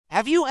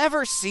Have you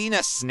ever seen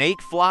a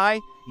snake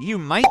fly? You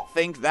might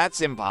think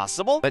that's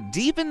impossible, but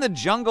deep in the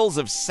jungles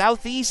of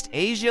Southeast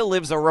Asia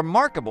lives a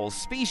remarkable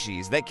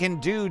species that can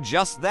do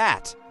just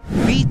that.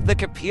 Meet the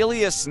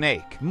Copelia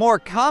snake, more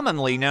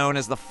commonly known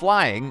as the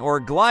flying or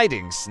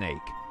gliding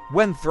snake.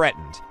 When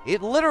threatened,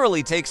 it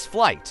literally takes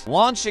flight,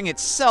 launching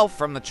itself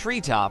from the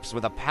treetops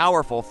with a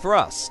powerful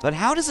thrust. But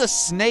how does a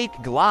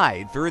snake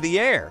glide through the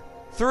air?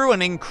 Through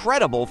an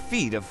incredible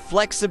feat of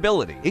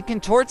flexibility. It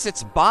contorts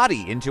its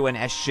body into an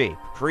S shape,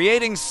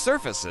 creating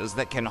surfaces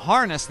that can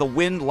harness the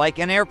wind like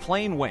an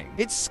airplane wing.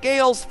 Its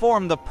scales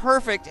form the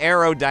perfect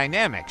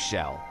aerodynamic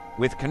shell,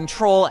 with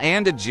control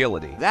and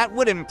agility that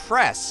would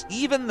impress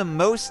even the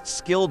most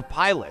skilled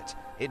pilot.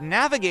 It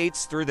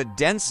navigates through the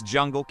dense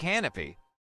jungle canopy,